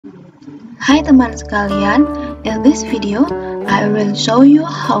Hai teman sekalian, in this video I will show you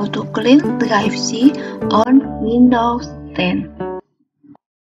how to clean drive C on Windows 10.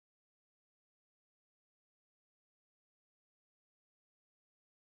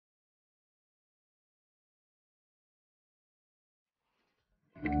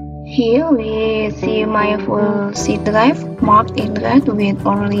 Here we see my full C drive marked in red with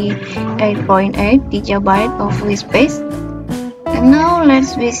only 8.8 GB of free space. And now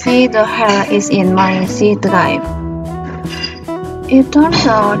let's see the hell is in my C drive. It turns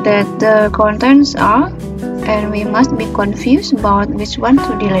out that the contents are, and we must be confused about which one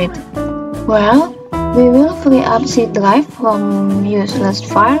to delete. Well, we will free up C drive from useless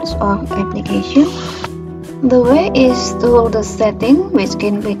files or applications. The way is through the setting, which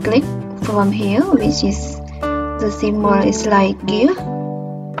can be clicked from here, which is the symbol is like gear.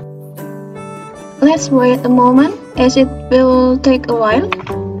 Let's wait a moment as it will take a while.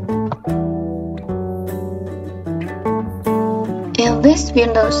 In this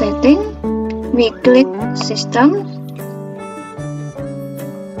window setting, we click System,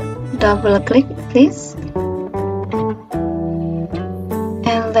 double click this,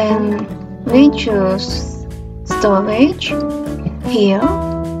 and then we choose Storage here,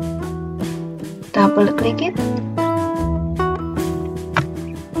 double click it.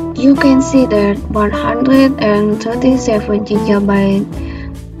 You can see that 137 GB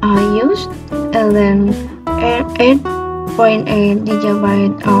are used, and then 8.8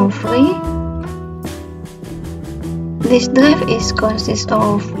 GB are free. This drive consists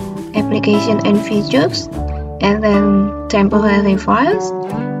of application and features, and then temporary files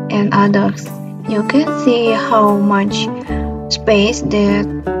and others. You can see how much space that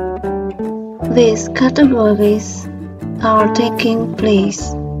these categories are taking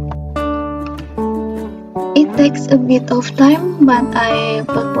place. It takes a bit of time, but I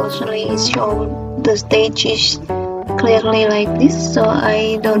purposely show the stages clearly like this so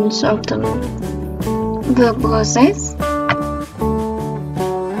I don't shorten the process.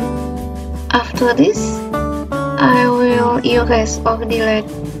 After this, I will erase or delete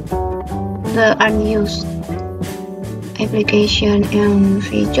the unused application and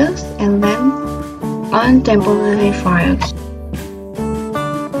features, and then on temporary files.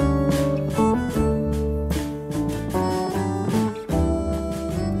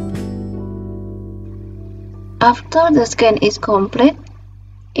 After the scan is complete,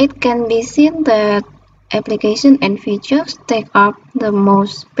 it can be seen that application and features take up the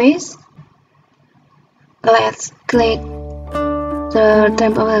most space. Let's click the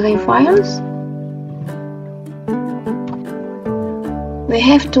temporary files. We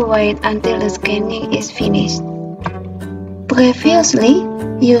have to wait until the scanning is finished. Previously,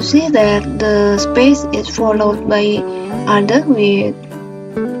 you see that the space is followed by other with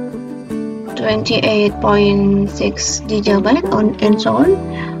 28.6 GB and so on.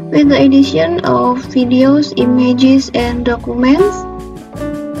 With the addition of videos, images, and documents,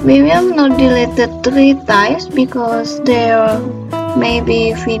 we will not delete the 3 types because there may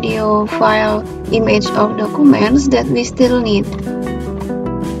be video, file, image, or documents that we still need.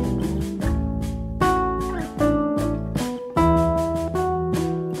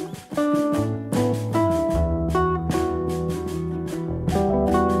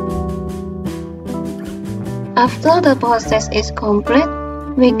 After the process is complete,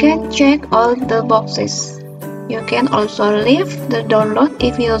 we can check all the boxes. You can also leave the download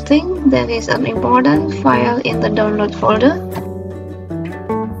if you think there is an important file in the download folder.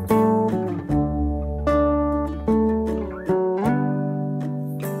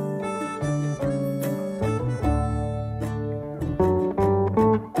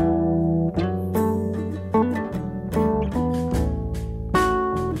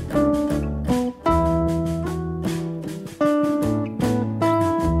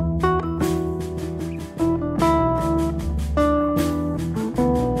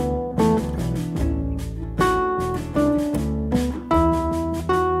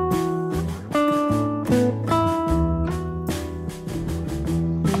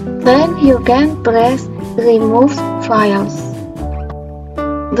 Then you can press Remove Files.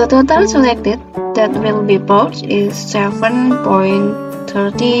 The total selected that will be purged is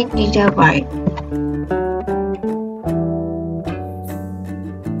 7.30 GB.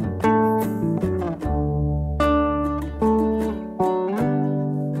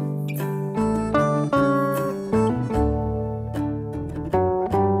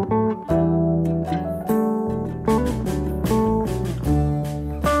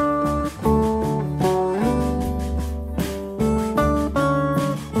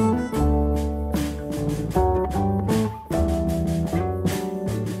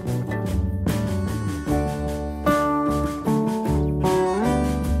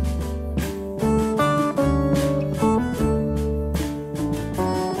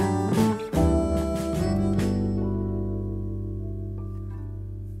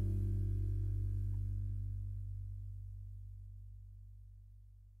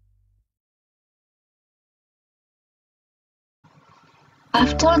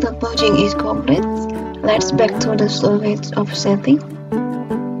 After the purging is complete, let's back to the storage of setting.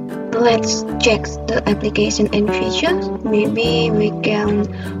 Let's check the application and features. Maybe we can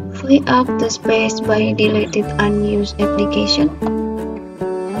free up the space by deleting unused application.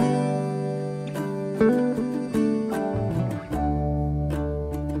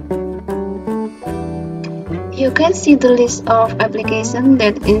 You can see the list of applications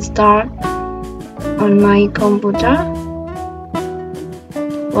that installed on my computer.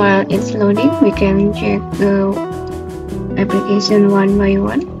 While it's loading, we can check the application one by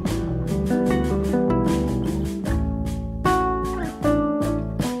one.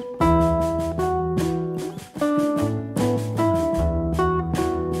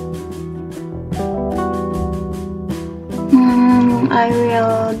 I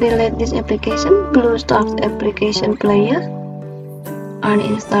will delete this application, BlueStacks application player,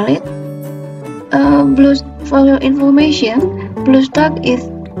 uninstall it. For your information, BlueStacks is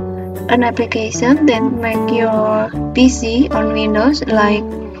an application that makes your PC on Windows like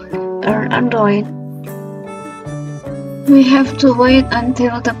Android. We have to wait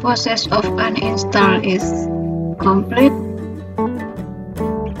until the process of uninstall is complete.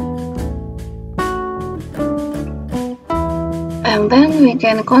 And then we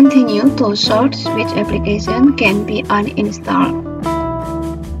can continue to sort which application can be uninstalled.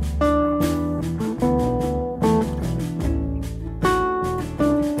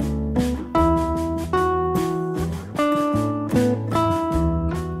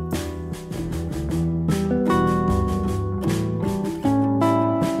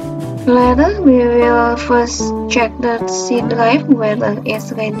 Later, we will first check the C drive whether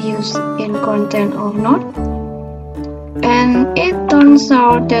it's reduced in content or not. And it turns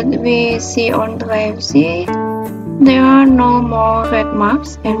out that we see on drive C, there are no more red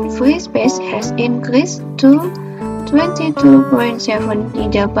marks and free space has increased to 22.7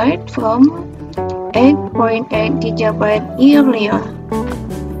 GB from 8.8 GB earlier.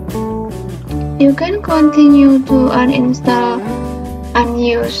 You can continue to uninstall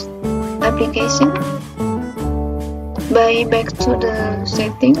unused application by back to the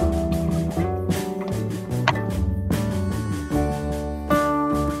setting.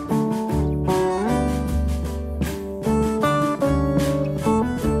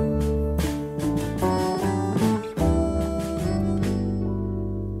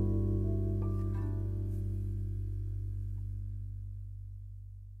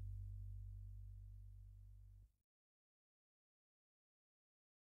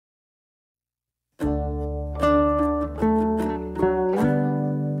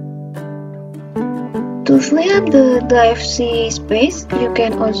 To free up the drive C space, you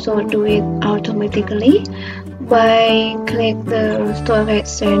can also do it automatically by click the storage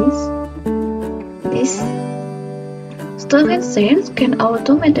sense. This storage sense can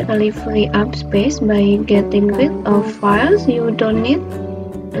automatically free up space by getting rid of files you don't need,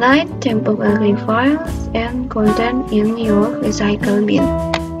 like temporary files and content in your recycle bin.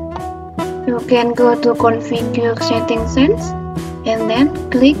 You can go to configure setting sense and then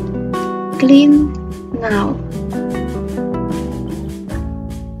click clean now.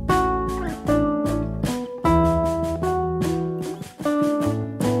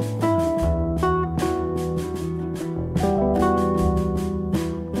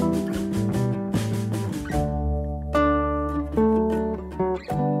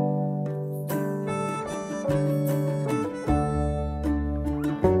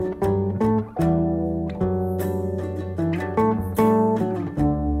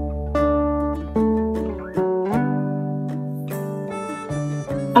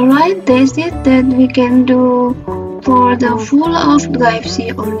 Alright, that's it that we can do for the full of drive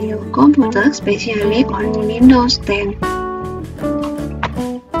C on your computer, especially on Windows 10.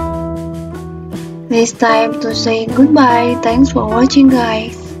 It's time to say goodbye. Thanks for watching,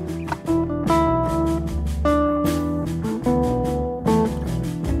 guys.